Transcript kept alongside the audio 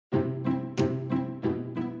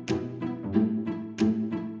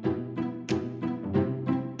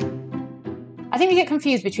think we get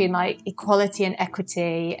confused between like equality and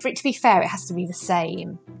equity. For it to be fair, it has to be the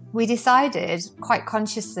same. We decided quite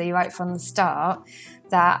consciously right from the start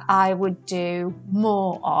that I would do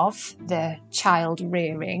more of the child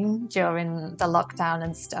rearing during the lockdown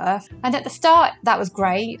and stuff. And at the start, that was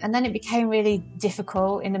great. And then it became really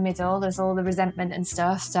difficult in the middle as all the resentment and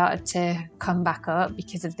stuff started to come back up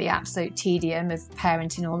because of the absolute tedium of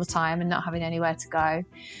parenting all the time and not having anywhere to go.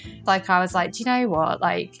 Like, I was like, do you know what?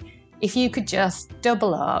 Like, if you could just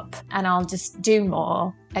double up and I'll just do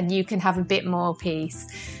more and you can have a bit more peace,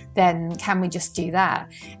 then can we just do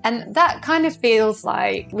that? And that kind of feels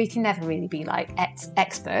like we can never really be like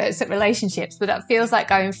experts at relationships, but that feels like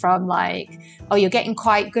going from like, oh, you're getting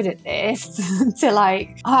quite good at this to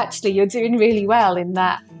like, oh, actually, you're doing really well in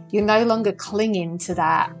that you're no longer clinging to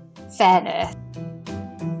that fairness.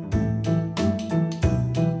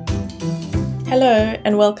 Hello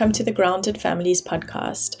and welcome to the Grounded Families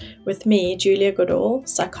podcast with me, Julia Goodall,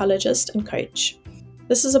 psychologist and coach.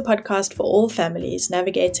 This is a podcast for all families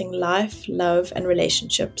navigating life, love and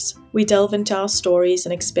relationships. We delve into our stories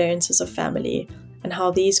and experiences of family and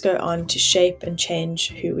how these go on to shape and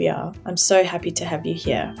change who we are. I'm so happy to have you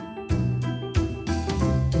here.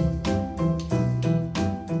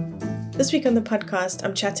 This week on the podcast,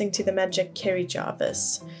 I'm chatting to the magic Kerry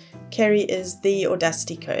Jarvis. Kerry is the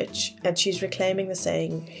Audacity coach, and she's reclaiming the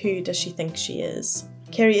saying, who does she think she is?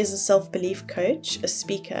 Kerry is a self-belief coach, a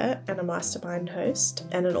speaker, and a mastermind host,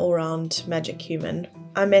 and an all-round magic human.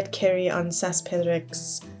 I met Kerry on Sas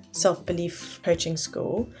Pedrick's self-belief coaching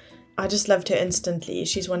school. I just loved her instantly.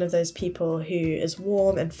 She's one of those people who is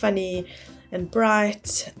warm and funny and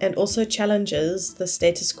bright, and also challenges the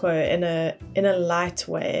status quo in a light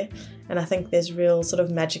way. And I think there's real sort of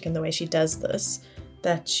magic in the way she does this,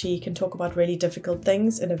 that she can talk about really difficult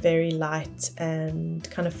things in a very light and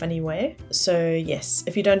kind of funny way. So yes,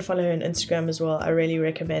 if you don't follow her on Instagram as well, I really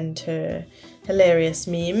recommend her hilarious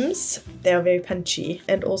memes. They are very punchy.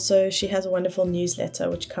 And also she has a wonderful newsletter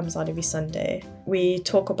which comes out every Sunday. We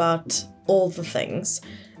talk about all the things,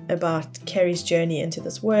 about Kerry's journey into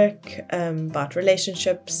this work, about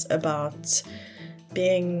relationships, about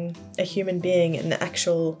being a human being in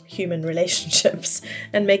actual human relationships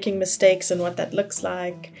and making mistakes and what that looks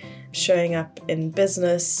like, showing up in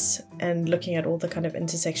business and looking at all the kind of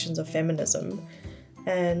intersections of feminism.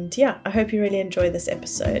 And yeah, I hope you really enjoy this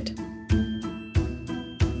episode.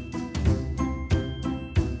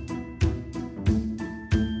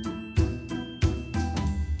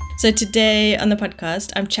 So today on the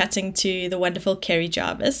podcast, I'm chatting to the wonderful Kerry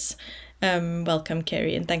Jarvis. Welcome,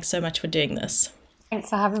 Kerry, and thanks so much for doing this. Thanks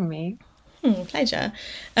for having me. Pleasure.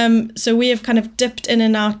 So we have kind of dipped in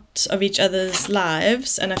and out of each other's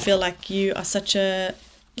lives, and I feel like you are such a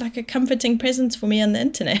comforting presence for me on the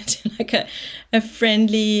internet, like a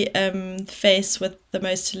friendly face with the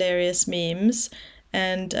most hilarious memes.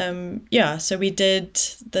 And so we did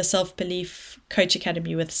the Self-Belief Coach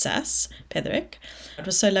Academy with Sas Pedrick. It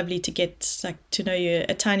was so lovely to get to know you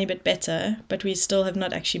a tiny bit better, but we still have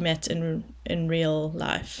not actually met in real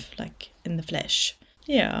life, like in the flesh.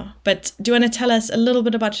 Yeah, but do you want to tell us a little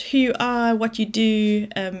bit about who you are, what you do,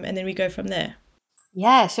 and then we go from there?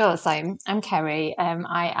 Yeah, sure. So I'm Kerry.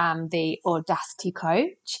 I am the Audacity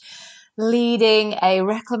coach, leading a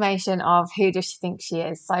reclamation of who does she think she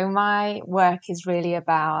is. So my work is really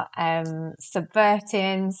about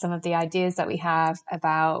subverting some of the ideas that we have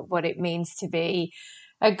about what it means to be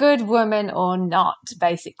a good woman or not,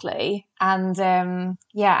 basically. And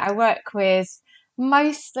I work with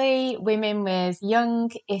mostly women with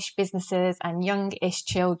young-ish businesses and young-ish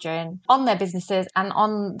children on their businesses and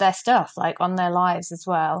on their stuff, like on their lives as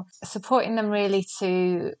well, supporting them really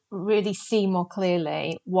to really see more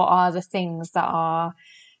clearly what are the things that are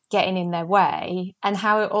getting in their way and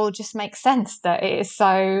how it all just makes sense that it is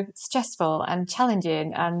so stressful and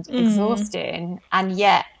challenging and exhausting, and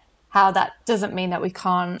yet how that doesn't mean that we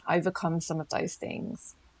can't overcome some of those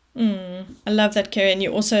things. I love that, Kerry. And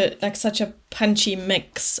you're also like such a punchy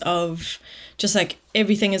mix of just like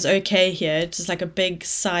everything is okay here. It's just like a big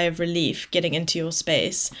sigh of relief getting into your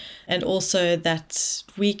space. And also that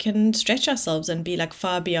we can stretch ourselves and be like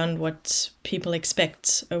far beyond what people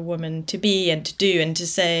expect a woman to be and to do and to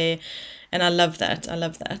say. And I love that.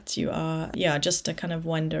 You are, just a kind of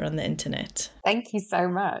wonder on the internet. Thank you so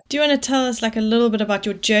much. Do you want to tell us like a little bit about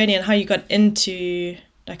your journey and how you got into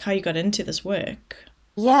this work?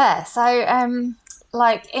 Yeah, so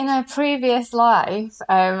like in a previous life,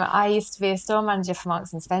 I used to be a store manager for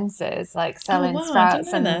Marks and Spencer's, like selling sprouts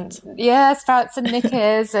sprouts and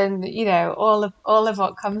knickers, and all of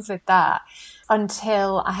what comes with that.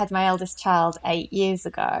 Until I had my eldest child 8 years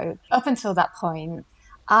ago. Up until that point,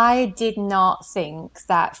 I did not think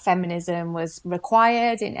that feminism was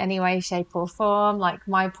required in any way, shape, or form. Like,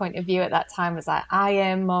 my point of view at that time was like, I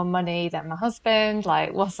earn more money than my husband.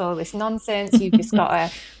 Like, what's all this nonsense? You've just got to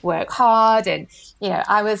work hard. And,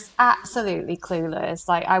 I was absolutely clueless.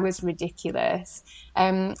 Like, I was ridiculous.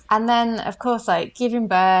 And then, of course, like giving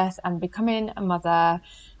birth and becoming a mother,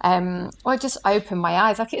 or just opened my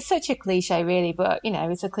eyes. Like, it's such a cliche, really, but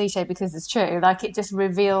it's a cliche because it's true. Like, it just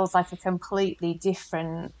reveals like a completely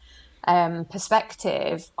different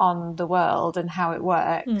perspective on the world and how it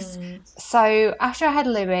works. So after I had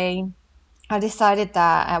Louis, I decided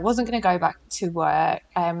that I wasn't going to go back to work.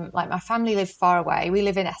 Like, my family lived far away. We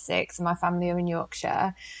live in Essex and my family are in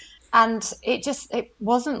Yorkshire. And it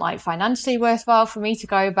wasn't like financially worthwhile for me to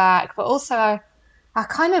go back, but also I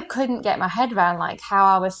kind of couldn't get my head around like how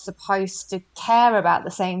I was supposed to care about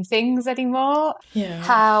the same things anymore. Yeah.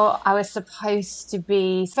 How I was supposed to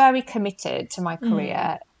be very committed to my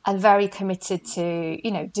career and very committed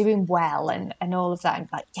to, doing well and all of that and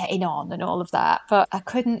like getting on and all of that. But I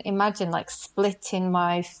couldn't imagine like splitting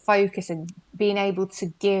my focus and being able to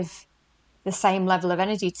give the same level of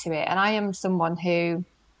energy to it. And I am someone who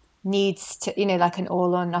needs to, like an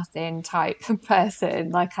all or nothing type of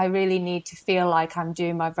person. Like, I really need to feel like I'm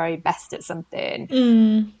doing my very best at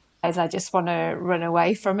something, as I just want to run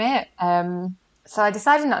away from it. So I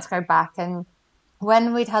decided not to go back. And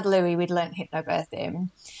when we'd had Louis, we'd learnt hypnobirthing.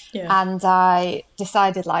 Yeah. And I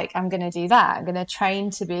decided, like, I'm going to do that. I'm going to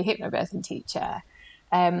train to be a hypnobirthing teacher.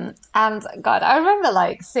 And God, I remember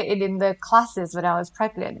like sitting in the classes when I was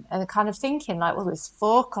pregnant and kind of thinking like, well, there's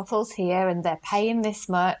 4 couples here and they're paying this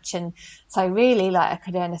much. And so really like I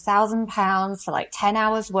could earn £1,000 for like 10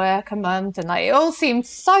 hours work a month. And like, it all seemed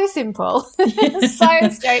so simple, so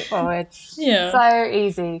straightforward, so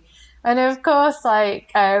easy. And of course, like,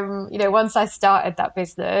 once I started that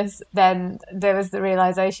business, then there was the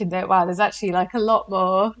realization that, wow, there's actually like a lot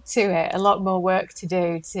more to it, a lot more work to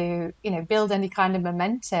do to, build any kind of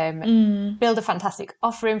momentum, build a fantastic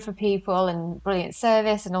offering for people and brilliant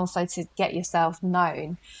service, and also to get yourself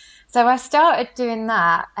known. So I started doing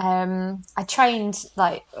that. I trained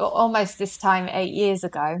like almost this time 8 years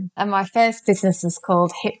ago. And my first business was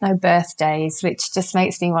called Hypno Birthdays, which just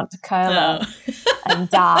makes me want to curl up and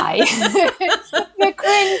die. The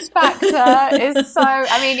cringe factor is so,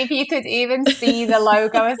 I mean, if you could even see the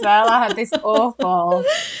logo as well, I had this awful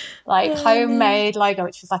like homemade logo,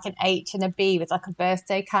 which was like an H and a B with like a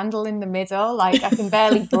birthday candle in the middle. Like, I can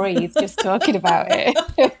barely breathe just talking about it.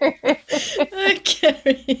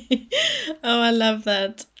 Okay. Oh, I love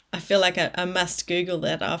that. I feel like I must Google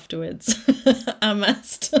that afterwards. I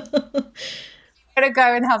must. I'm going to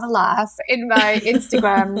go and have a laugh in my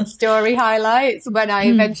Instagram story highlights when I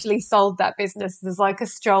eventually sold that business. There's like a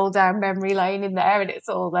stroll down memory lane in there and it's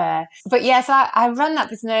all there. But yes, I run that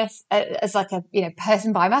business as like a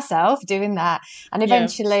person by myself doing that. And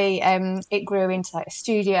eventually it grew into like a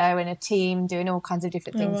studio and a team doing all kinds of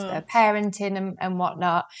different things for parenting and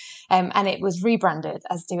whatnot. And it was rebranded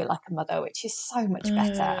as Do It Like a Mother, which is so much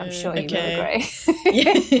better. I'm sure you will agree.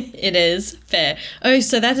 Yeah, it is. Fair. Oh,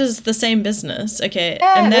 so that is the same business. Okay.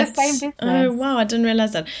 Yeah, and the that's, same business. Oh, wow. I didn't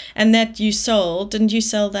realize that. And that you sold, didn't you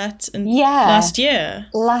sell that last year?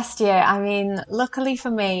 Last year. I mean, luckily for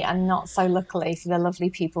me and not so luckily for the lovely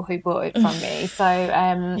people who bought it from me. So,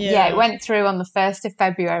 it went through on the 1st of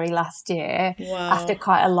February last year. Wow. After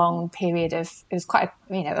quite a long period of, it was quite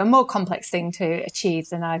a more complex thing to achieve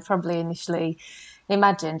than I probably initially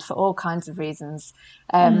imagined for all kinds of reasons.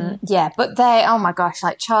 But oh my gosh,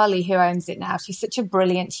 like Charlie, who owns it now, she's such a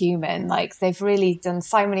brilliant human. Like, they've really done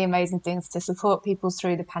so many amazing things to support people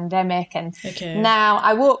through the pandemic. And now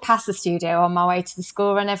I walk past the studio on my way to the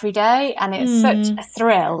school run every day, and it's such a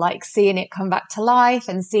thrill, like seeing it come back to life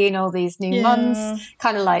and seeing all these new mums,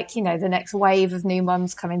 kind of like, the next wave of new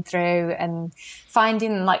mums coming through and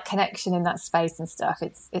finding like connection in that space and stuff.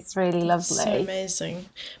 It's really lovely. So amazing.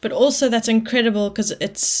 But also that's incredible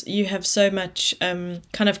because you have so much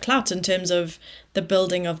kind of clout in terms of the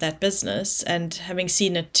building of that business and having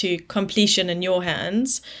seen it to completion in your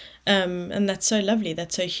hands. And that's so lovely.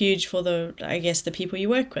 That's so huge for the people you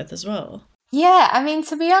work with as well. Yeah, I mean,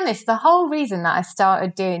 to be honest, the whole reason that I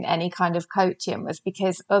started doing any kind of coaching was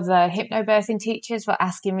because other hypnobirthing teachers were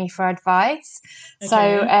asking me for advice. Okay. So,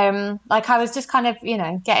 I was just kind of,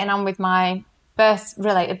 getting on with my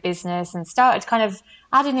birth-related business and started kind of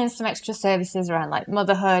adding in some extra services around like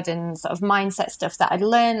motherhood and sort of mindset stuff that I'd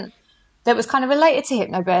learned that was kind of related to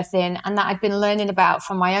hypnobirthing and that I'd been learning about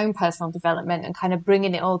from my own personal development and kind of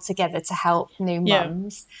bringing it all together to help new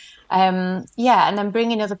mums. And then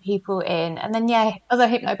bringing other people in. And then, other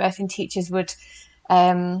hypnobirthing teachers would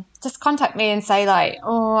just contact me and say like,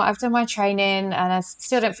 oh, I've done my training and I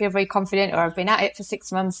still don't feel very confident, or I've been at it for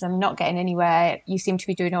 6 months and I'm not getting anywhere. You seem to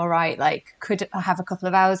be doing all right. Like, could I have a couple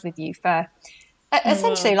of hours with you for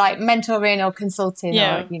essentially like mentoring or consulting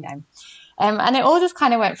or, and it all just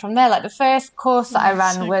kind of went from there. Like the first course that I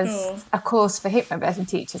ran was a course for hypnobirthing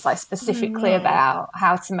teachers, like specifically about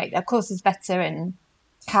how to make their courses better and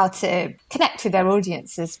how to connect with their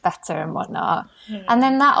audiences better and whatnot. And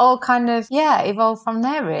then that all kind of, evolved from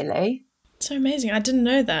there, really. So amazing. I didn't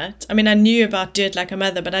know that. I mean, I knew about Do It Like a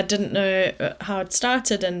Mother, but I didn't know how it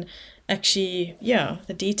started and actually,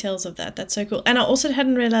 the details of that. That's so cool. And I also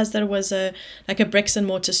hadn't realized that it was a bricks and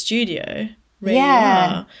mortar studio.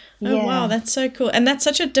 Wow, that's so cool. And that's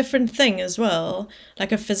such a different thing as well.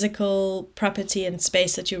 Like a physical property and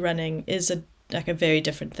space that you're running is a very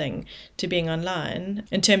different thing to being online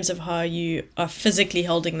in terms of how you are physically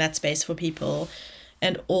holding that space for people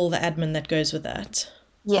and all the admin that goes with that.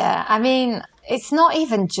 Yeah, I mean, it's not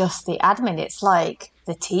even just the admin, it's like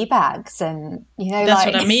the tea bags and, That's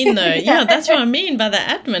what I mean, though. Yeah, that's what I mean by the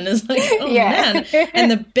admin is like, man. And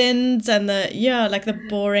the bins and like the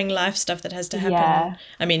boring life stuff that has to happen. Yeah.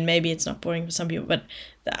 I mean, maybe it's not boring for some people, but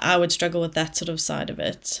I would struggle with that sort of side of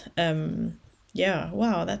it.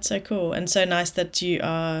 Wow, that's so cool. And so nice that you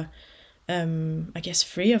are, I guess,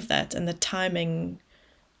 free of that. And the timing,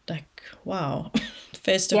 like, wow.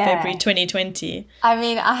 1st of February 2020. I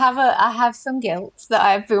mean, I have some guilt that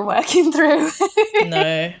I've been working through.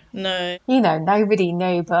 No. Nobody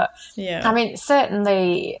knew, but I mean,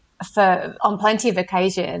 certainly on plenty of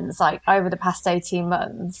occasions, like over the past 18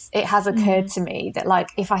 months, it has occurred to me that like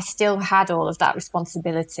if I still had all of that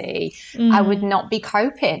responsibility, I would not be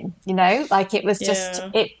coping, like it was just,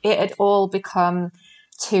 it had all become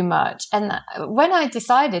too much. And when I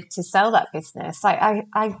decided to sell that business, like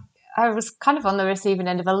I was kind of on the receiving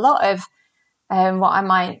end of a lot of what I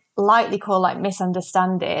might lightly call like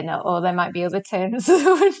misunderstanding, or there might be other terms that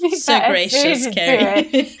would be so gracious,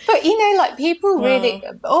 Kerry. But like people really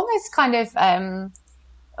almost kind of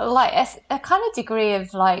like a kind of degree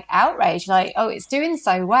of like outrage, like, oh, it's doing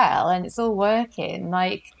so well and it's all working.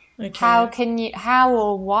 Like, how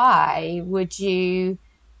or why would you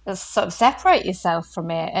sort of separate yourself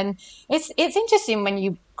from it? And it's interesting when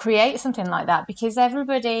you create something like that, because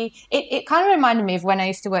everybody, it kind of reminded me of when I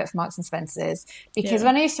used to work for Marks and Spencer's, because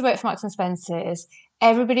when I used to work for Marks and Spencer's,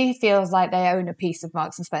 everybody feels like they own a piece of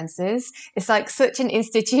Marks and Spencer's. It's like such an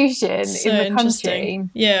institution in the country.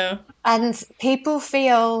 Yeah. And people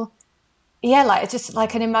feel like just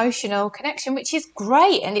like an emotional connection, which is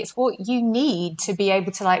great, and it's what you need to be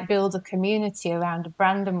able to like build a community around a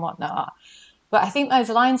brand and whatnot. But I think those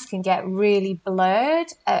lines can get really blurred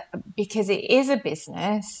because it is a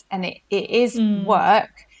business and it is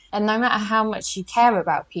work. And no matter how much you care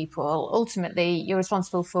about people, ultimately you're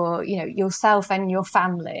responsible for, yourself and your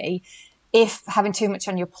family. If having too much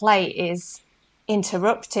on your plate is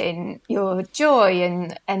interrupting your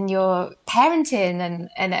joy and your parenting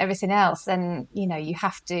and everything else, then, you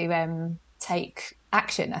have to take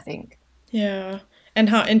action, I think. Yeah. And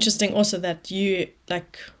how interesting also that you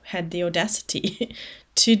like had the audacity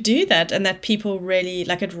to do that, and that people really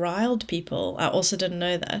like it riled people. I also didn't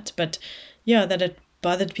know that, but that it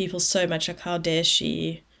bothered people so much. Like, how dare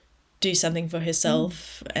she do something for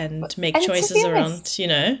herself and make choices around,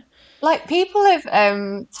 Like, people have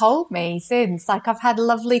told me since, like, I've had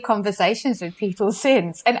lovely conversations with people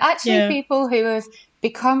since, and actually people who have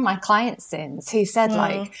become my clients since, who said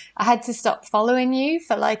like, I had to stop following you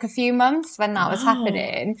for like a few months when that was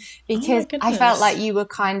happening, because I felt like you were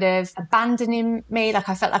kind of abandoning me. Like,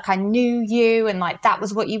 I felt like I knew you and like that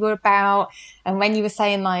was what you were about. And when you were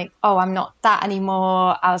saying like, oh, I'm not that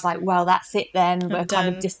anymore, I was like, well, that's it then. We're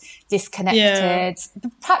kind of just disconnected.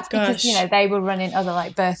 Perhaps because, they were running other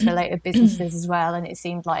like birth related businesses as well. And it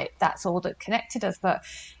seemed like that's all that connected us. But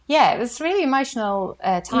it was really emotional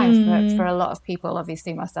times for a lot of people,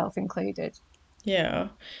 obviously myself included. Yeah.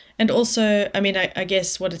 And also, I mean, I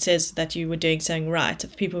guess what it says that you were doing something right,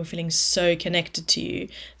 if people were feeling so connected to you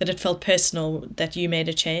that it felt personal that you made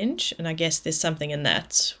a change. And I guess there's something in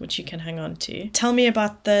that which you can hang on to. Tell me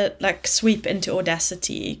about the like sweep into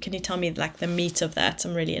Audacity. Can you tell me like the meat of that?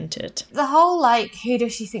 I'm really into it. The whole like, who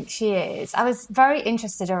does she think she is? I was very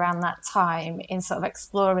interested around that time in sort of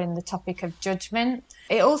exploring the topic of judgment.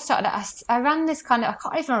 It all started, I ran this kind of, I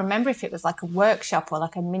can't even remember if it was like a workshop or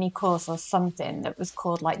like a mini course or something that was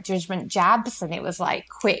called like Judgment Jabs. And it was like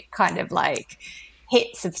quick kind of like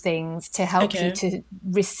hits of things to help you to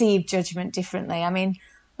receive judgment differently. I mean,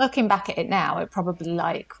 looking back at it now, it probably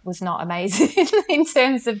like was not amazing in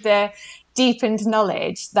terms of the deepened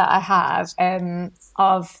knowledge that I have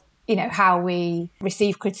of how we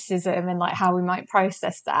receive criticism and like how we might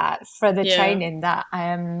process that for the training that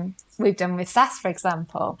we've done with SAS, for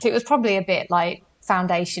example. So it was probably a bit like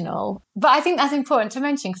foundational, but I think that's important to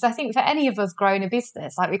mention, because I think for any of us growing a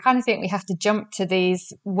business, like we kind of think we have to jump to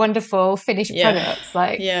these wonderful finished products,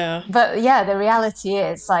 but the reality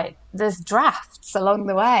is like there's drafts along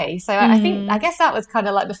the way. So I guess that was kind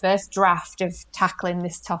of like the first draft of tackling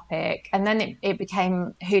this topic, and then it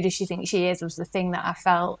became who does she think she is was the thing that I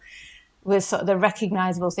felt was sort of the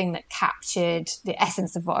recognizable thing that captured the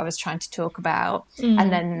essence of what I was trying to talk about.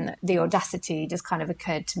 And then the audacity just kind of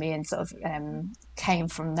occurred to me and sort of came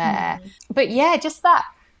from there. But yeah, just that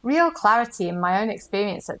real clarity in my own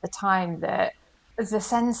experience at the time, that the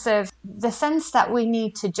sense that we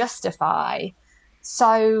need to justify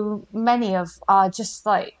so many of our just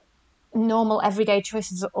like normal everyday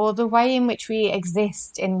choices, or the way in which we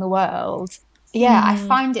exist in the world. I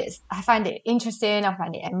find it interesting, I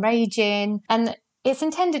find it enraging, and it's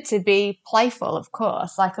intended to be playful, of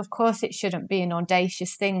course. Like, of course it shouldn't be an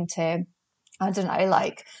audacious thing to, I don't know,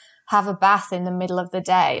 like have a bath in the middle of the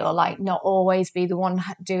day, or like not always be the one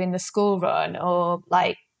doing the school run, or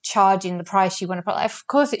like charging the price you want to put. Like, of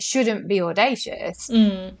course it shouldn't be audacious.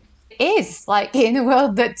 It is like in a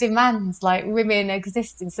world that demands like women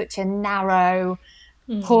exist in such a narrow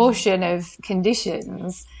portion of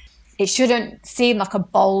conditions. It shouldn't seem like a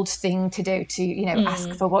bold thing to do to,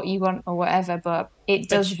 ask for what you want or whatever, but it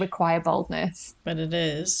does require boldness. But it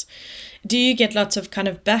is. Do you get lots of kind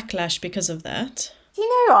of backlash because of that? You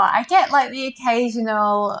know what? I get like the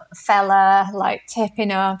occasional fella like tipping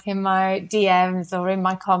up in my DMs or in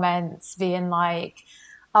my comments being like,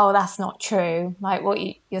 oh, that's not true. Like what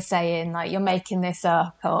you're saying, like you're making this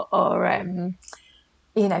up, or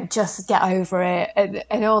just get over it,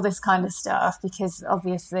 and all this kind of stuff, because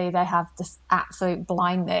obviously they have this absolute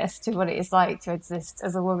blindness to what it is like to exist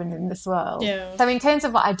as a woman in this world. So in terms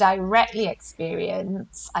of what I directly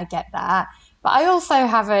experience, I get that. But I also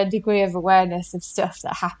have a degree of awareness of stuff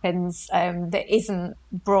that happens that isn't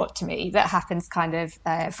brought to me, that happens kind of,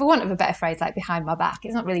 for want of a better phrase, like behind my back.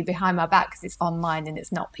 It's not really behind my back because it's online and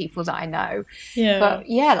it's not people that I know. But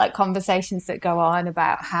like conversations that go on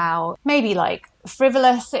about how maybe like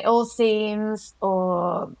frivolous it all seems,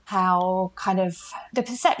 or how kind of the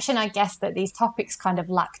perception, I guess, that these topics kind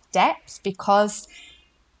of lack depth because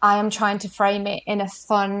I am trying to frame it in a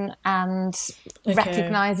fun and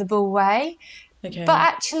recognisable way. But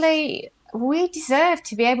actually, we deserve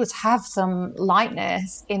to be able to have some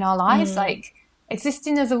lightness in our lives. Like,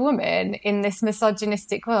 existing as a woman in this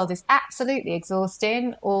misogynistic world is absolutely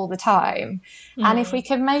exhausting all the time. And if we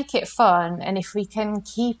can make it fun, and if we can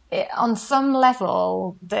keep it on some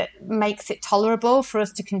level that makes it tolerable for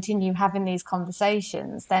us to continue having these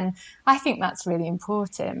conversations, then I think that's really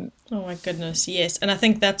important. Oh my goodness, yes. And I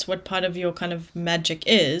think that's what part of your kind of magic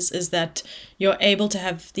is that you're able to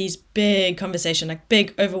have these big conversations, like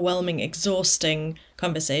big, overwhelming, exhausting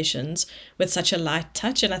conversations with such a light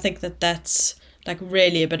touch. And I think that's like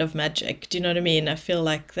really a bit of magic. Do you know what I mean? I feel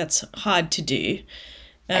like that's hard to do.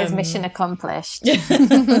 As mission accomplished.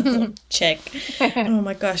 Check. Oh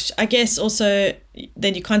my gosh. I guess also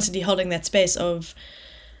then you're constantly holding that space of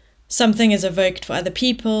something is evoked for other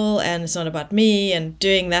people and it's not about me, and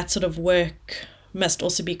doing that sort of work must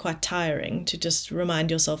also be quite tiring, to just remind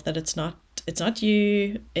yourself that it's not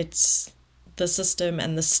you, it's the system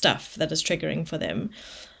and the stuff that is triggering for them.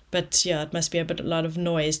 But yeah, it must be a lot of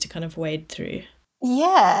noise to kind of wade through.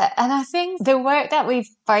 Yeah, and I think the work that we've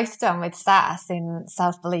both done with SAS in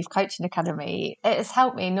Self-Belief Coaching Academy, it has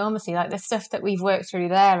helped me enormously. Like the stuff that we've worked through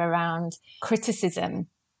there around criticism,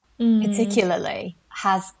 particularly,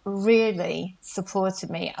 has really supported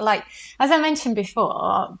me. Like, as I mentioned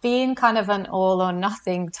before, being kind of an all or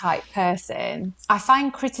nothing type person, I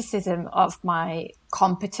find criticism of my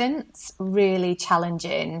competence really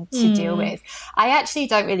challenging to deal with. I actually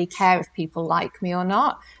don't really care if people like me or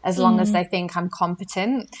not, as long as they think I'm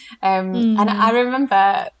competent. And I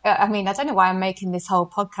remember, I mean, I don't know why I'm making this whole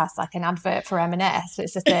podcast like an advert for M&S.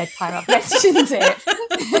 It's the third time I've mentioned it.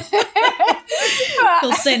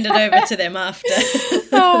 We'll send it over to them after.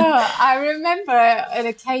 I remember an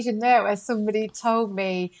occasion there where somebody told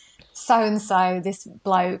me, so-and-so, this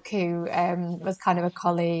bloke who was kind of a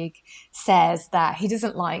colleague, says that he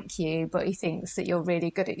doesn't like you, but he thinks that you're really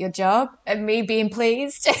good at your job. And me being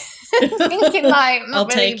pleased, thinking like, I'm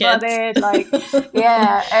not really bothered. Like,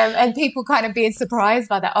 yeah. And people kind of being surprised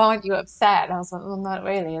by that. Oh, aren't you upset? And I was like, well, not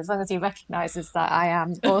really. As long as he recognises that I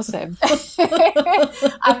am awesome. This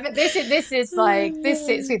is like, this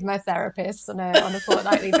sits with my therapist on a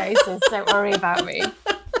fortnightly basis. Don't worry about me.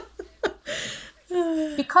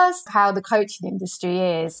 because how the coaching industry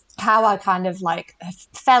is, how I kind of like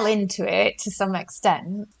fell into it to some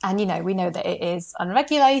extent. And, you know, we know that it is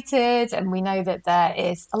unregulated, and we know that there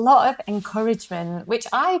is a lot of encouragement, which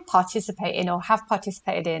I participate in or have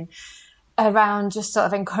participated in, around just sort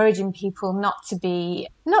of encouraging people not to be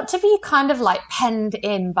kind of like penned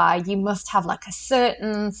in by, you must have like a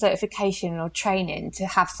certain certification or training to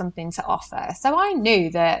have something to offer. So I knew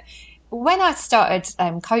that when I started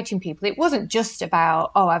coaching people, it wasn't just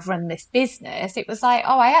about, oh, I've run this business. It was like,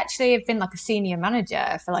 oh, I actually have been like a senior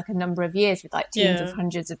manager for like a number of years with like teams of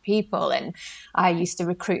hundreds of people. And I used to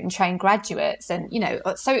recruit and train graduates. And, you know,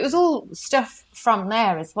 so it was all stuff from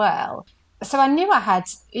there as well. So I knew I had,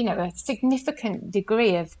 you know, a significant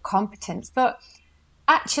degree of competence. But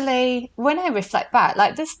actually, when I reflect back,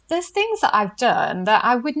 like there's things that I've done that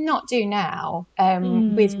I would not do now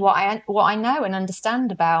with what I know and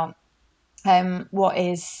understand about what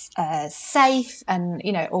is safe, and,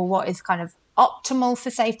 you know, or what is kind of optimal for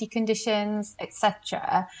safety conditions,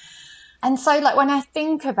 etc. And so, like, when I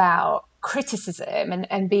think about criticism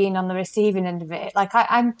and being on the receiving end of it, like,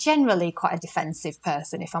 I'm generally quite a defensive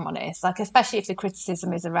person, if I'm honest, like, especially if the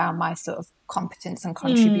criticism is around my sort of competence and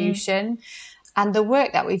contribution. And the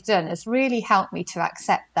work that we've done has really helped me to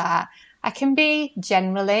accept that I can be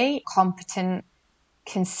generally competent,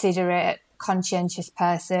 considerate, conscientious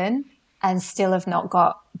person and still have not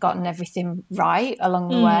gotten everything right along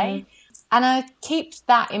the way. And I keep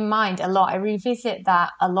that in mind a lot. I revisit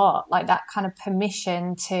that a lot, like that kind of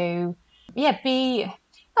permission to, be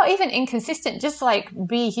not even inconsistent, just like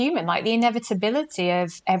be human, like the inevitability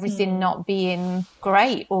of everything not being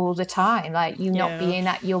great all the time, like you not being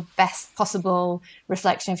at your best possible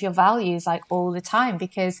reflection of your values, like all the time.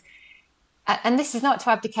 Because, and this is not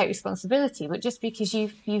to abdicate responsibility, but just because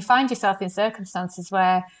you find yourself in circumstances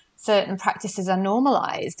where certain practices are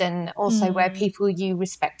normalized, and also where people you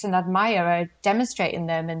respect and admire are demonstrating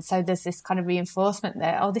them. And so there's this kind of reinforcement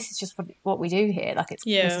there. Oh, this is just what we do here. Like this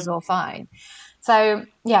is all fine. So,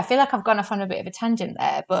 I feel like I've gone off on a bit of a tangent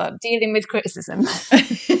there, but dealing with criticism.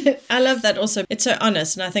 I love that also. It's so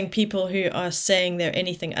honest. And I think people who are saying they're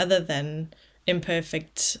anything other than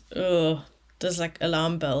imperfect, there's like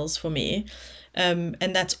alarm bells for me.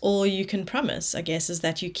 And that's all you can promise, I guess, is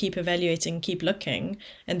that you keep evaluating, keep looking,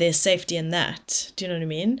 and there's safety in that. Do you know what I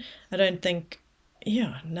mean? I don't think,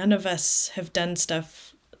 none of us have done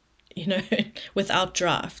stuff, you know, without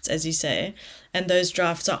drafts, as you say, and those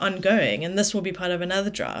drafts are ongoing, and this will be part of another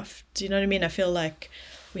draft. Do you know what I mean? I feel like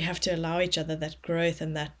we have to allow each other that growth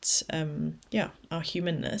and that, our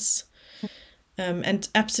humanness. And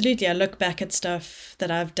absolutely, I look back at stuff that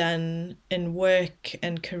I've done in work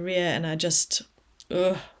and career, and I just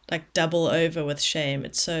like double over with shame.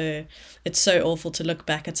 It's so awful to look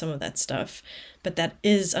back at some of that stuff, but that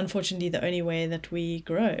is unfortunately the only way that we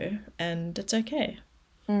grow, and it's okay.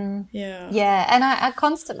 Yeah, and I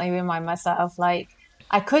constantly remind myself, like,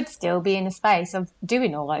 I could still be in a space of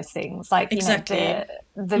doing all those things. Like, exactly. You know,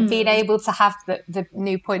 the being able to have the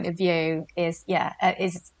new point of view is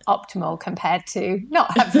optimal compared to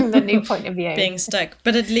not having the new point of view. Being stuck.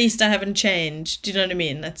 But at least I haven't changed. Do you know what I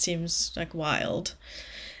mean? That seems like wild.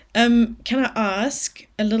 Can I ask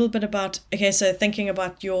a little bit about, so thinking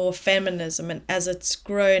about your feminism and as it's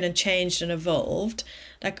grown and changed and evolved,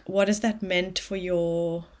 like what has that meant for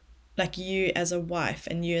your, like you as a wife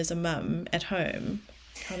and you as a mum at home?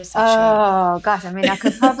 How does that show? Oh, gosh, I mean, I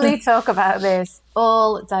could probably talk about this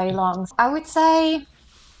all day long. I would say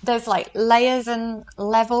there's like layers and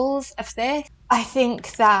levels of this. I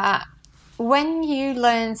think that when you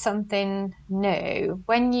learn something new,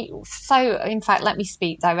 in fact, let me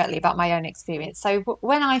speak directly about my own experience. So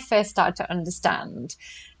when I first started to understand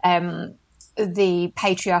the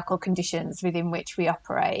patriarchal conditions within which we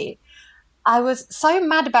operate, I was so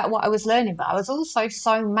mad about what I was learning, but I was also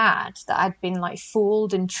so mad that I'd been like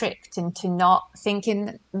fooled and tricked into not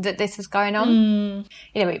thinking that this was going on.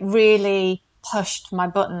 You know, it really pushed my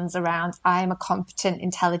buttons around, I'm a competent,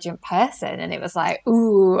 intelligent person. And it was like,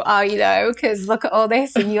 ooh, you know, because look at all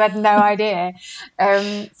this and you had no idea.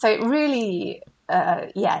 So it really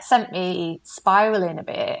sent me spiraling a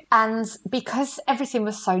bit. And because everything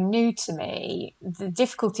was so new to me, the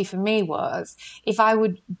difficulty for me was if I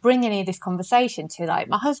would bring any of this conversation to like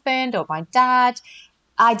my husband or my dad,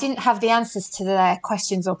 I didn't have the answers to their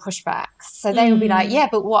questions or pushbacks. So they would be like, yeah,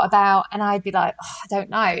 but what about? And I'd be like, I don't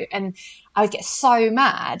know. And I would get so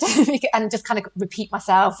mad and just kind of repeat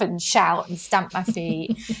myself and shout and stamp my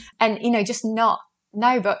feet and, you know, just not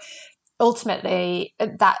know. But ultimately,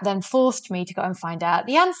 that then forced me to go and find out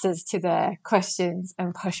the answers to the questions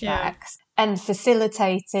and pushbacks. and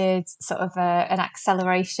facilitated sort of an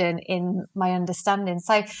acceleration in my understanding.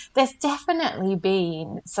 So there's definitely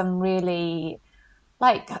been some really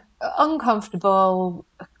like uncomfortable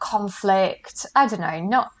conflict. I don't know,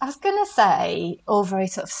 not, I was going to say all very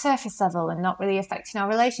sort of surface level and not really affecting our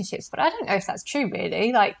relationships, but I don't know if that's true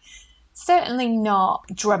really. Like, certainly not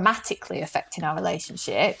dramatically affecting our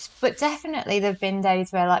relationships, but definitely there have been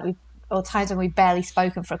days where like or times when we've barely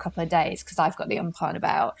spoken for a couple of days because I've got the ump on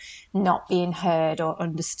about not being heard or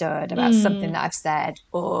understood about something that I've said,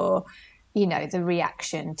 or you know, the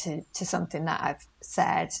reaction to something that I've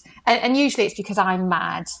said. And usually it's because I'm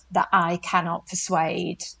mad that I cannot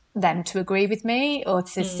persuade them to agree with me or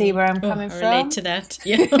to see where I'm coming from. I relate to that.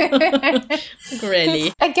 Yeah.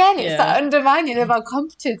 Really. Again, it's that undermining of our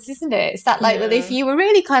competence, isn't it? It's that like, well, if you were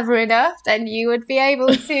really clever enough, then you would be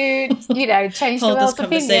able to, you know, change hold the world's this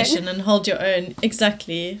conversation opinion. and hold your own.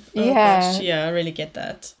 Exactly. Oh gosh, yeah, I really get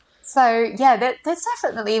that. So yeah, there's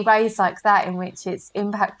definitely ways like that in which it's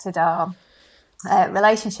impacted our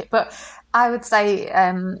relationship. But I would say,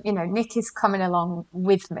 you know, Nick is coming along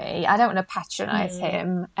with me. I don't want to patronise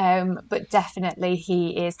him, but definitely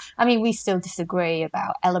he is. I mean, we still disagree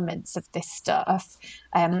about elements of this stuff,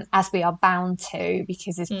 as we are bound to,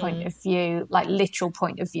 because his point of view, like literal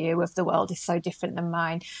point of view of the world, is so different than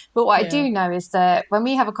mine. But what I do know is that when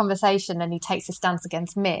we have a conversation and he takes a stance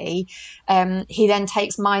against me, he then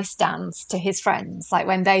takes my stance to his friends. Like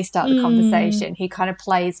when they start the conversation, he kind of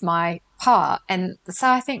plays my part. And so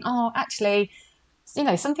I think, oh, actually, you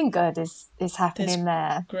know, something good is happening.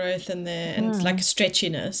 There's growth in there, and it's like a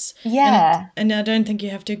stretchiness. Yeah. And I don't think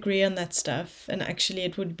you have to agree on that stuff. And actually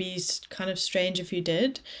it would be kind of strange if you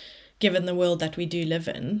did, given the world that we do live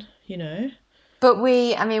in, you know. But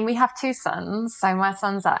we have two sons. So my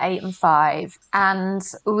sons are 8 and 5. And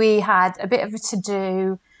we had a bit of a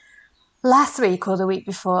to-do last week or the week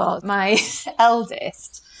before. My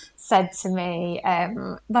eldest said to me,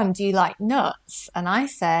 Mum, do you like nuts? And I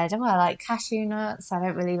said, oh, I like cashew nuts. I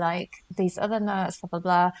don't really like these other nuts, blah, blah,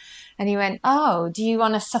 blah. And he went, oh, do you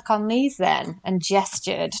want to suck on these then? And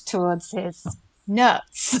gestured towards his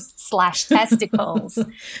nuts / testicles.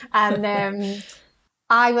 And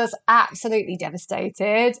I was absolutely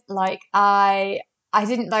devastated. Like I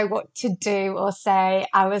didn't know what to do or say.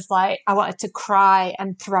 I was like, I wanted to cry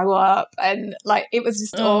and throw up, and like it was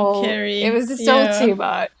just all too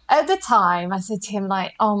much. At the time, I said to him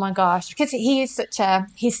like, oh my gosh, because he's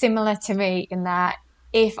similar to me in that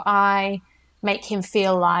if I make him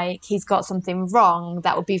feel like he's got something wrong,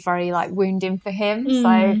 that would be very like wounding for him.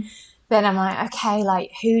 So then I'm like, okay,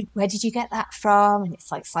 like where did you get that from? And it's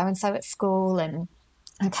like so and so at school, and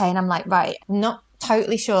okay, and I'm like, right, not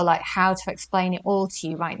totally sure like how to explain it all to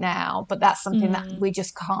you right now, but that's something that we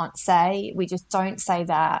just can't say. We just don't say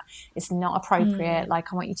that. It's not appropriate.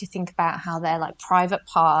 Like I want you to think about how they're like private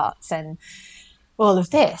parts and all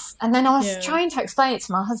of this. And then I was trying to explain it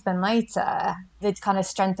to my husband later, the kind of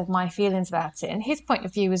strength of my feelings about it, and his point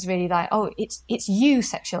of view was really like, oh, it's you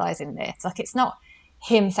sexualizing this. Like it's not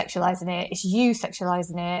him sexualizing it, it's you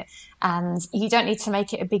sexualizing it, and you don't need to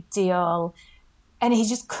make it a big deal. And he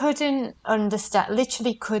just couldn't understand,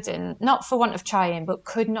 literally couldn't, not for want of trying, but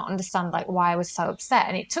could not understand like why I was so upset.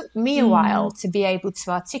 And it took me a while to be able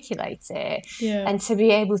to articulate it and to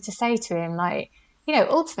be able to say to him, like, you know,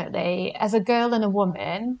 ultimately, as a girl and a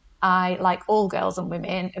woman, I, like all girls and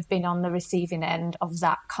women, have been on the receiving end of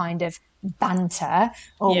that kind of banter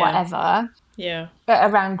or whatever. Yeah.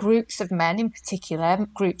 Around groups of men in particular,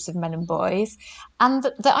 groups of men and boys. And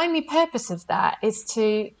the only purpose of that is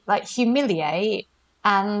to like humiliate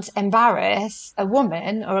and embarrass a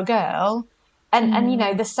woman or a girl. And you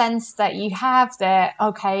know, the sense that you have that,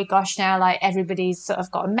 okay, gosh, now like everybody's sort of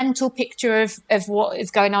got a mental picture of what is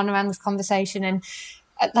going on around this conversation. And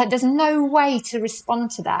like there's no way to respond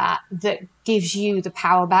to that gives you the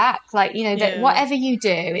power back. Like, you know, that whatever you do,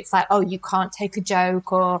 it's like, oh, you can't take a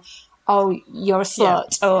joke, or oh, you're a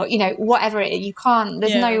slut, or, you know, whatever it is, you can't,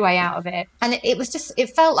 there's no way out of it. And it was just, it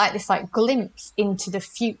felt like this like glimpse into the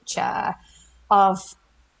future of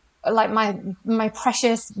like my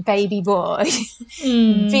precious baby boy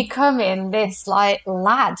becoming this like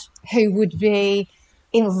lad who would be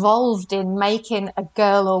involved in making a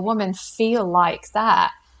girl or woman feel like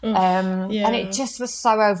that. And it just was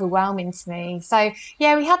so overwhelming to me. So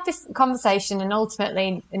yeah, we had this conversation, and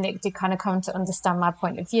ultimately Nick did kind of come to understand my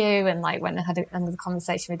point of view, and like when I had another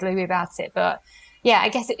conversation with Louis about it. But yeah, I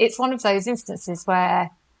guess it's one of those instances where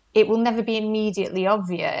it will never be immediately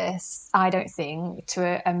obvious, I don't think,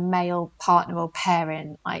 to a male partner or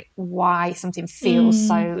parent, like why something feels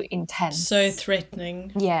so intense. So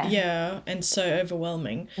threatening. Yeah. Yeah, and so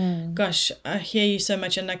overwhelming. Mm. Gosh, I hear you so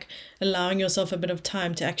much, and like allowing yourself a bit of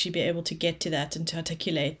time to actually be able to get to that and to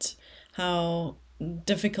articulate how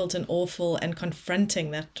difficult and awful and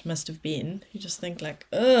confronting that must have been. You just think like,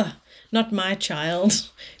 ugh, not my child.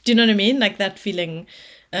 Do you know what I mean? Like that feeling.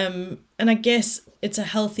 And I guess it's a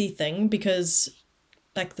healthy thing because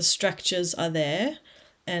like the structures are there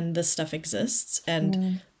and this stuff exists,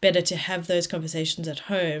 and better to have those conversations at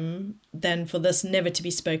home than for this never to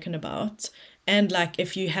be spoken about. And like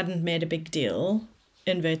if you hadn't made a big deal,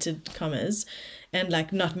 inverted commas, and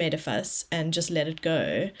like not made a fuss and just let it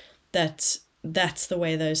go, that's the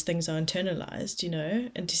way those things are internalized, you know.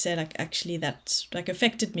 And to say like actually that like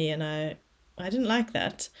affected me and I didn't like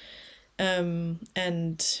that.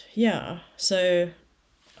 And yeah, so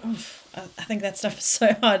I think that stuff is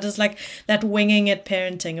so hard. It's like that winging it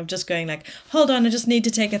parenting of just going like, hold on, I just need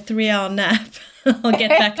to take a 3-hour nap. I'll get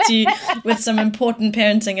back to you with some important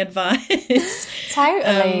parenting advice.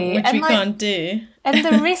 Totally. Which and we can't do. And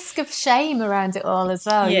the risk of shame around it all as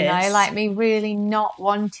well, you Yes. know, like me really not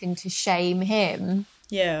wanting to shame him.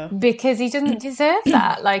 Yeah. Because he doesn't deserve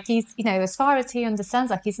that. Like he's, you know, as far as he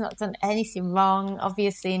understands, like he's not done anything wrong.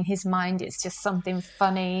 Obviously in his mind, it's just something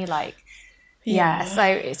funny. Like, yeah. So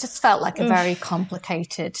it just felt like a very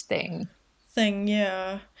complicated thing.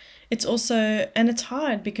 Yeah. It's also, and it's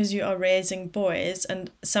hard because you are raising boys, and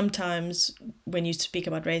sometimes when you speak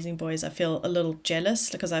about raising boys, I feel a little jealous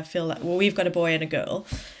because I feel like, well, we've got a boy and a girl,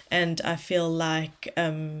 and I feel like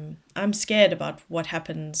I'm scared about what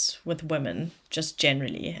happens with women just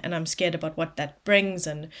generally, and I'm scared about what that brings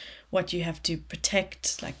and what you have to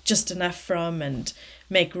protect like just enough from and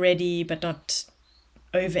make ready but not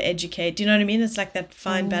over-educate. Do you know what I mean? It's like that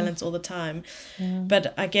fine balance all the time.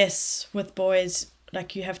 But I guess with boys,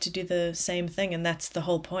 like you have to do the same thing, and that's the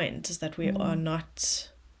whole point, is that we are not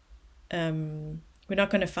we're not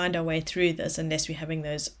going to find our way through this unless we're having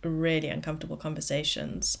those really uncomfortable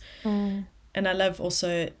conversations. And I love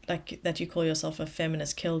also like that you call yourself a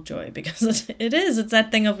feminist killjoy, because it's that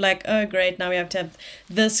thing of like, oh great, now we have to have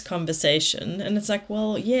this conversation, and it's like,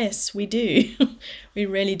 well, yes, we do. We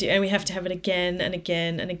really do, and we have to have it again and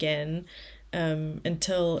again and again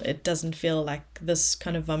until it doesn't feel like this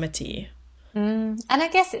kind of vomity. And I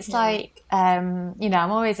guess it's like, you know,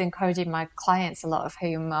 I'm always encouraging my clients, a lot of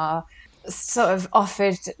whom are sort of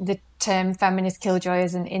offered the term feminist killjoy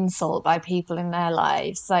as an insult by people in their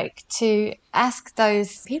lives, like to ask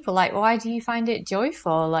those people, like, why do you find it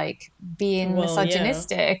joyful, like being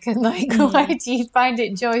misogynistic? And like, why do you find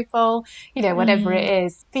it joyful, you know, whatever it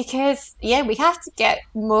is? Because we have to get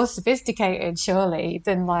more sophisticated surely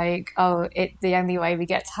than like, the only way we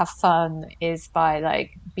get to have fun is by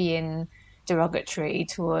like being derogatory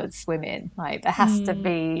towards women. Like there has to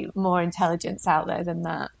be more intelligence out there than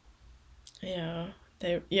that.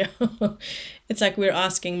 It's like we're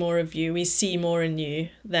asking more of you. We see more in you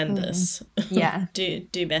than this. Yeah.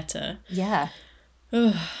 do better. Yeah.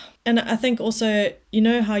 And I think also, you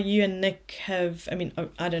know how you and Nick have, I mean,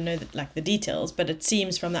 I don't know like the details, but it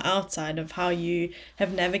seems from the outside of how you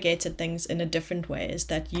have navigated things in a different way is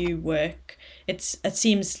that you work. It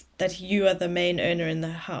seems that you are the main earner in the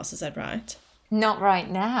house. Is that right? Not right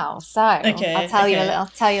now. So I'll tell you a little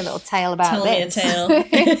tale about this. Tell me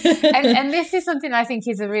a tale. and this is something I think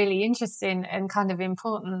is a really interesting and kind of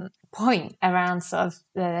important point around sort of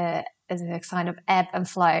the kind of ebb and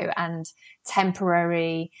flow and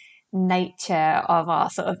temporary nature of our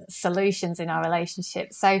sort of solutions in our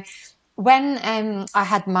relationship. So when I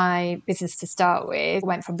had my business to start with,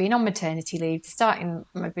 went from being on maternity leave to starting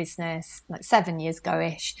my business like 7 years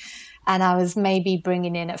ago-ish. And I was maybe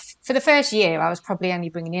bringing in, for the first year, I was probably only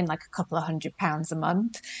bringing in like a couple of £100 a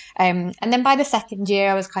month. And then by the second year,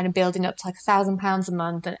 I was kind of building up to like £1,000 a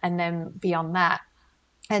month and then beyond that.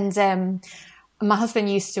 And my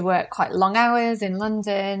husband used to work quite long hours in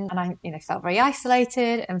London, and I, felt very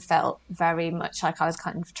isolated and felt very much like I was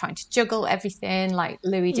kind of trying to juggle everything. Like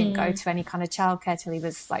Louis didn't go to any kind of childcare till he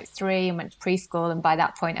was like 3 and went to preschool. And by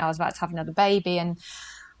that point I was about to have another baby and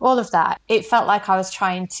all of that. It felt like I was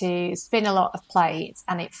trying to spin a lot of plates,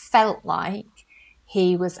 and it felt like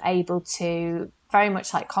he was able to very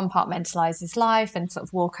much like compartmentalize his life and sort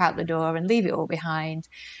of walk out the door and leave it all behind.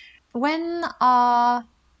 When our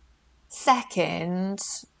second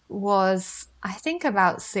was, I think,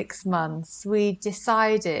 about 6 months, we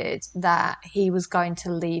decided that he was going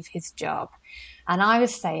to leave his job. And I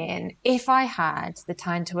was saying, if I had the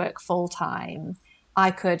time to work full time, I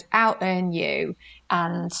could out earn you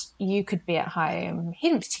and you could be at home. He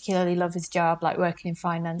didn't particularly love his job, like working in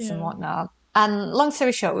finance and whatnot. And long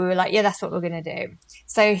story short, we were like, yeah, that's what we're going to do.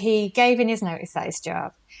 So he gave in his notice at his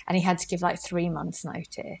job, and he had to give like 3 months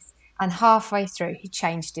notice. And halfway through, he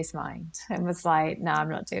changed his mind and was like, no, I'm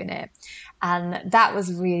not doing it. And that was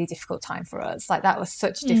a really difficult time for us. Like, that was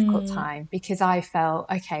such a difficult time, because I felt,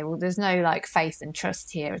 okay, well, there's no like faith and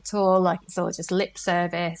trust here at all. Like, it's all just lip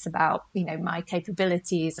service about, you know, my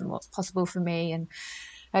capabilities and what's possible for me and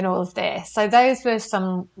all of this. So those were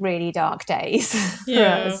some really dark days for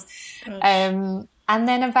us. And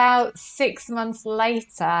then about 6 months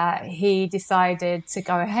later, he decided to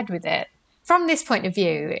go ahead with it. From this point of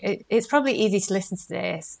view, it's probably easy to listen to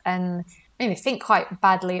this and maybe think quite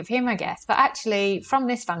badly of him, I guess. But actually, from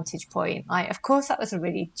this vantage point, like, of course, that was a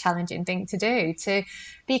really challenging thing to do, to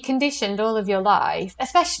be conditioned all of your life,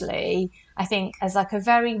 especially, I think, as like a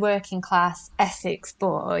very working class Essex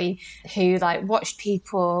boy who like watched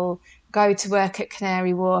people go to work at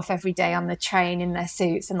Canary Wharf every day on the train in their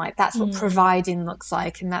suits, and like that's what providing looks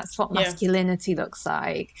like, and that's what masculinity looks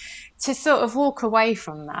like. To sort of walk away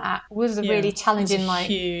from that was a really challenging, like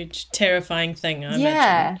huge, terrifying thing. I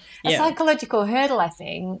imagine. A psychological hurdle, I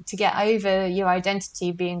think, to get over your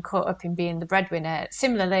identity being caught up in being the breadwinner.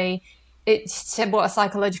 Similarly, it said what a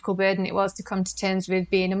psychological burden it was to come to terms with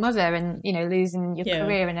being a mother and, you know, losing your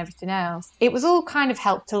career and everything else. It was all kind of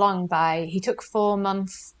helped along by, he took 4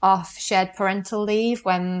 months off shared parental leave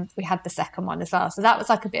when we had the second one as well. So that was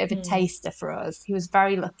like a bit of a taster for us. He was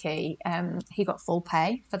very lucky. He got full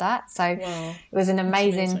pay for that. So it was an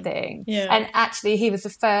amazing thing. Yeah. And actually, he was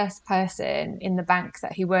the first person in the bank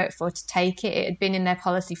that he worked for to take it. It had been in their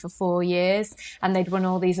policy for 4 years, and they'd won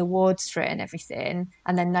all these awards for it and everything.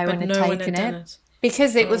 And then no one had taken it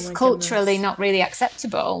because it was culturally not really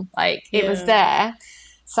acceptable. Like, it was there.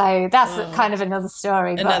 So that's kind of another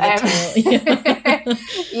story. So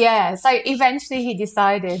eventually he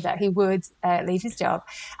decided that he would leave his job,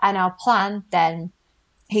 and our plan then,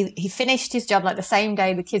 he finished his job like the same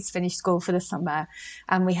day the kids finished school for the summer,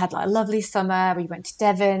 and we had like a lovely summer. We went to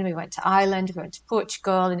Devon, we went to Ireland, we went to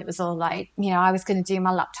Portugal, and it was all like, you know, I was going to do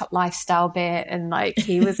my laptop lifestyle bit, and like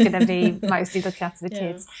he was going to be mostly looking after the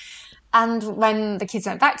kids. And when the kids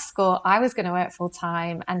went back to school, I was going to work full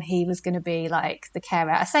time, and he was going to be like the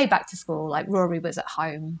carer. I say back to school, like Rory was at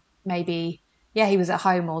home, maybe. Yeah, he was at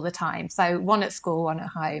home all the time. So one at school, one at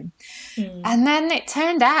home. And then it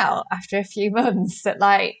turned out after a few months that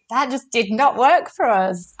like that just did not work for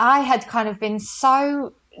us. I had kind of been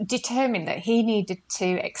so determined that he needed to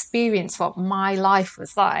experience what my life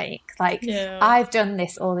was like. Like, I've done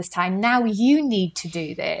this all this time. Now you need to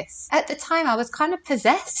do this. At the time, I was kind of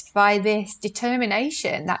possessed by this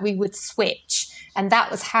determination that we would switch. And that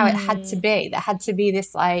was how it had to be. There had to be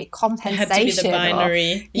this like compensation. It had to be the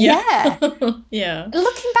binary.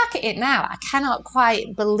 Looking back at it now, I cannot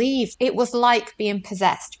quite believe it was like being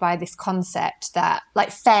possessed by this concept that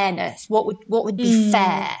like fairness, what would be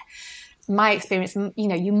fair. My experience, you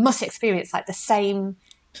know, you must experience like the same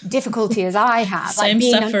difficulty as I have. Same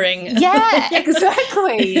like suffering. Yeah,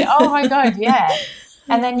 exactly. Oh my God, yeah.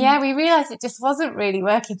 And then, we realised it just wasn't really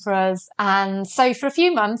working for us. And so for a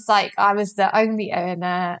few months, like I was the only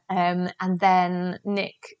earner. And then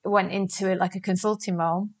Nick went into like a consulting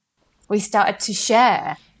role. We started to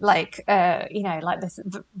share like, you know, like this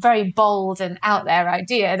very bold and out there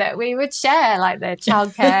idea that we would share like the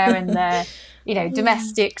childcare and the, you know,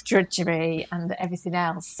 domestic drudgery and everything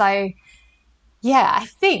else. So, I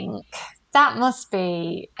think that must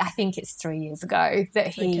be, I think it's 3 years ago that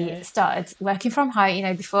he started working from home, you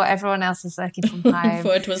know, before everyone else was working from home.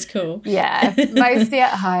 Before it was cool. Yeah, mostly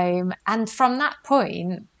at home. And from that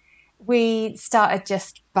point, we started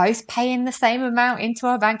just both paying the same amount into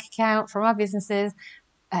our bank account from our businesses,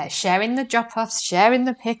 sharing the drop-offs, sharing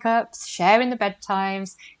the pickups, sharing the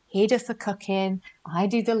bedtimes. He does the cooking, I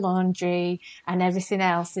do the laundry, and everything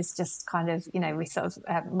else is just kind of, you know, we sort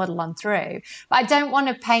of muddle on through. But I don't want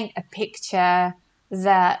to paint a picture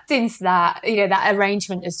that since that, you know, that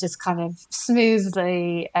arrangement has just kind of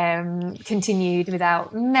smoothly continued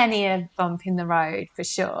without many a bump in the road, for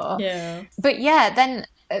sure. Yeah. But then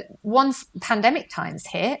once pandemic times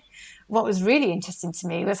hit, what was really interesting to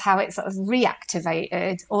me was how it sort of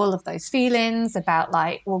reactivated all of those feelings about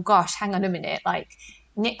like, well, gosh, hang on a minute, like,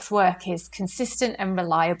 Nick's work is consistent and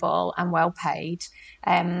reliable and well paid.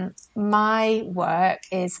 My work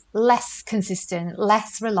is less consistent,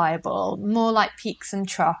 less reliable, more like peaks and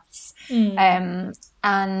troughs. And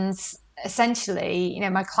essentially, you know,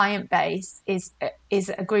 my client base is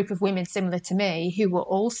a group of women similar to me who were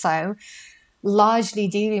also largely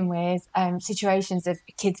dealing with situations of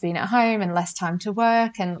kids being at home and less time to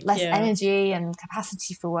work and less Yeah. energy and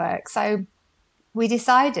capacity for work. So we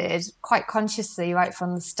decided quite consciously right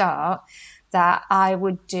from the start that I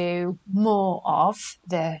would do more of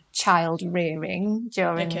the child rearing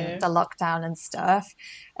during the lockdown and stuff.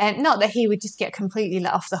 And not that he would just get completely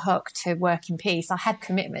let off the hook to work in peace. I had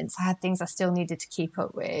commitments, I had things I still needed to keep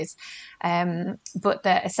up with. But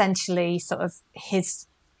that essentially sort of his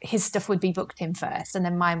stuff would be booked in first and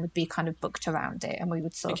then mine would be kind of booked around it and we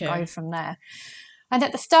would sort of go from there. And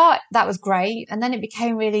at the start, that was great. And then it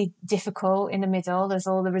became really difficult in the middle as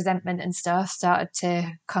all the resentment and stuff started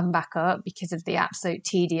to come back up because of the absolute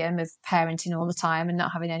tedium of parenting all the time and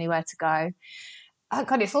not having anywhere to go. Oh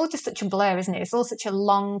God, it's all just such a blur, isn't it? It's all such a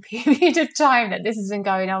long period of time that this has been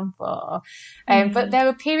going on for. But there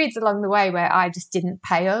were periods along the way where I just didn't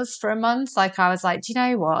pay us for a month. Like I was like, do you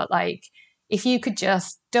know what? Like if you could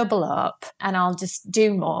just double up and I'll just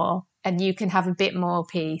do more and you can have a bit more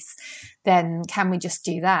peace, then can we just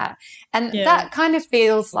do that? And that kind of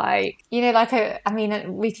feels like, we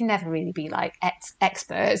can never really be like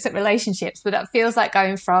experts at relationships, but that feels like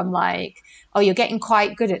going from like, oh, you're getting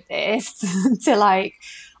quite good at this to like,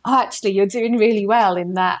 oh, actually you're doing really well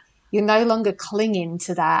in that you're no longer clinging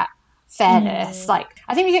to that fairness. Like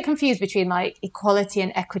I think we get confused between like equality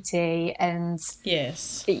and equity and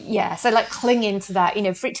so like clinging to that,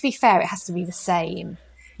 for it to be fair, it has to be the same.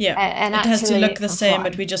 And it has to look the same,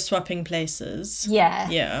 but we're just swapping places.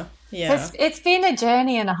 So it's been a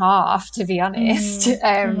journey and a half, to be honest.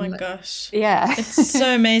 Oh my gosh. Yeah. It's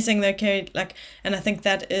so amazing though, Kate. Like, and I think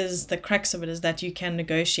that is the crux of it, is that you can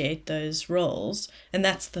negotiate those roles. And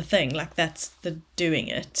that's the thing, like that's the doing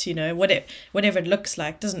it, whatever it looks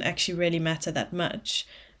like doesn't actually really matter that much,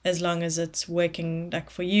 as long as it's working like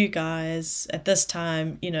for you guys at this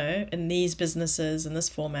time, in these businesses, in this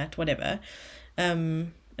format, whatever.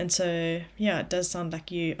 And so, it does sound like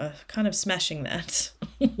you are kind of smashing that.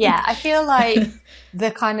 Yeah, I feel like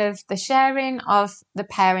the sharing of the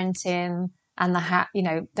parenting and the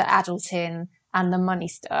adulting and the money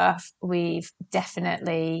stuff, we've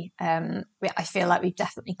definitely, I feel like we've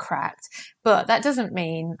definitely cracked. But that doesn't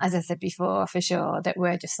mean, as I said before, for sure, that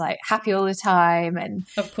we're just like happy all the time and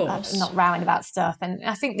of course not rowing about stuff. And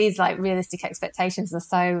I think these like realistic expectations are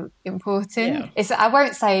so important. I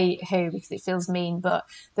won't say who because it feels mean, but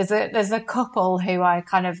there's a couple who I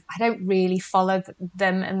don't really follow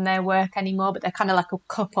them and their work anymore, but they're kind of like a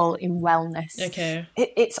couple in wellness.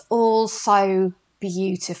 It's all so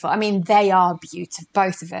beautiful. I mean, they are beautiful.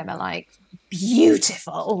 Both of them are like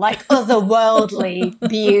beautiful, like otherworldly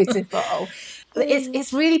beautiful.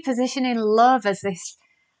 It's really positioning love as this,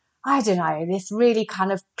 I don't know, this really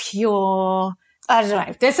kind of pure, I don't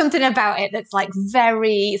know, there's something about it that's like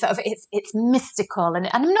very sort of, it's mystical. And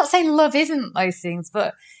I'm not saying love isn't those things,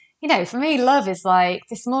 but for me, love is like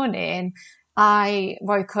this morning I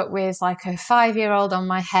woke up with like a 5-year-old on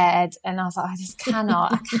my head and I was like,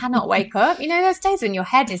 I cannot wake up. Those days when your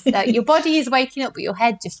head is, your body is waking up, but your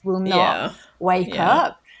head just will not wake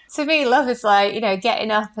up. To me, love is like,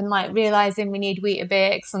 getting up and like realizing we need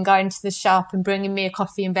Weetabix and going to the shop and bringing me a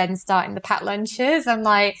coffee in bed and starting the packed lunches. I'm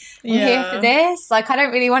like, I'm here for this. Like, I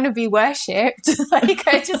don't really want to be worshipped. Like,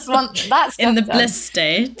 I just want that stuff in the done. Bliss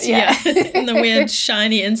state. In the weird,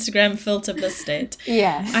 shiny Instagram filter bliss state.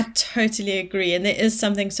 I totally agree. And there is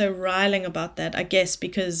something so riling about that, I guess,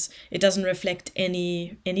 because it doesn't reflect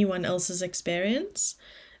anyone else's experience.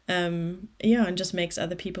 And just makes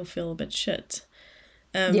other people feel a bit shit.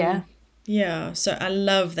 So I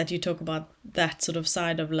love that you talk about that sort of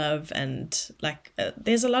side of love, and like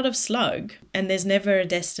there's a lot of slug and there's never a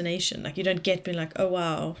destination. Like you don't get being like, oh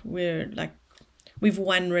wow, we've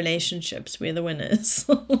won relationships, we're the winners.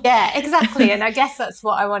 Yeah, exactly. And I guess that's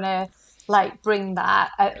what I want to like bring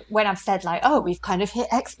that when I've said like, oh, we've kind of hit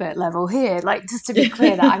expert level here, like just to be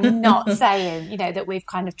clear that I'm not saying that we've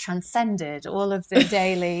kind of transcended all of the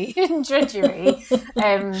daily drudgery.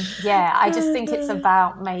 I just think it's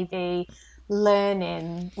about maybe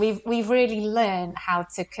learning. We've really learned how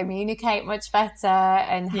to communicate much better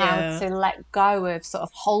and how to let go of sort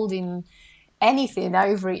of holding anything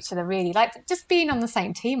over each other, really. Like just being on the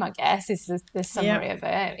same team, I guess, is the summary of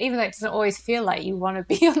it. Even though it doesn't always feel like you want to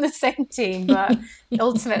be on the same team, but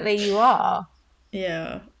ultimately you are.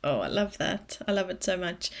 Yeah. Oh, I love that. I love it so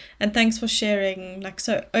much. And thanks for sharing like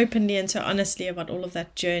so openly and so honestly about all of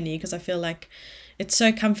that journey, because I feel like it's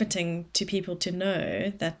so comforting to people to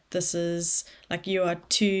know that this is like you are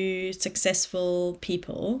two successful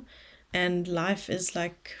people and life is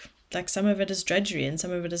like like some of it is drudgery and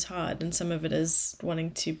some of it is hard and some of it is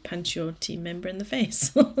wanting to punch your team member in the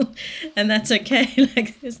face. And that's okay.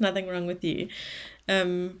 Like, there's nothing wrong with you.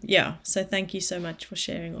 So thank you so much for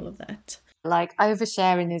sharing all of that. Like,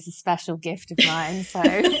 oversharing is a special gift of mine, so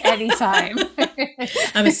anytime.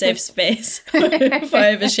 I'm a safe space for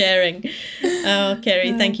oversharing. Oh,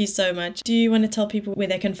 Kerry, thank you so much. Do you want to tell people where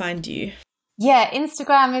they can find you? Yeah,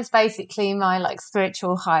 Instagram is basically my like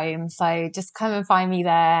spiritual home. So just come and find me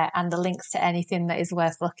there, and the links to anything that is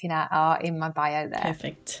worth looking at are in my bio there.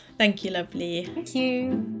 Perfect. Thank you, lovely. Thank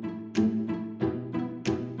you.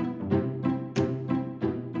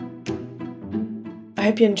 I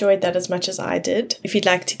hope you enjoyed that as much as I did. If you'd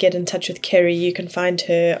like to get in touch with Kerry, you can find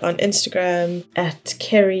her on Instagram at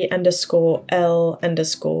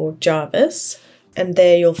Kerry_L_Jarvis. And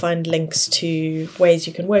there you'll find links to ways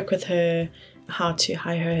you can work with her, how to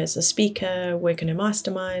hire her as a speaker, work in her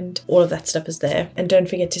mastermind. All of that stuff is there. And don't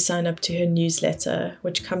forget to sign up to her newsletter,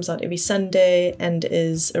 which comes out every Sunday and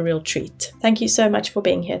is a real treat. Thank you so much for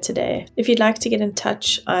being here today. If you'd like to get in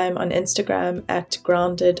touch, I'm on Instagram at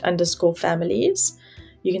grounded_families.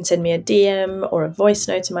 You can send me a DM or a voice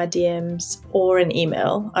note to my DMs or an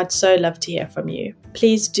email. I'd so love to hear from you.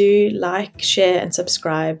 Please do like, share, and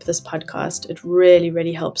subscribe this podcast. It really,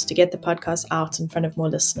 really helps to get the podcast out in front of more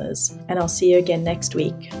listeners. And I'll see you again next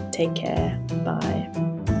week. Take care. Bye.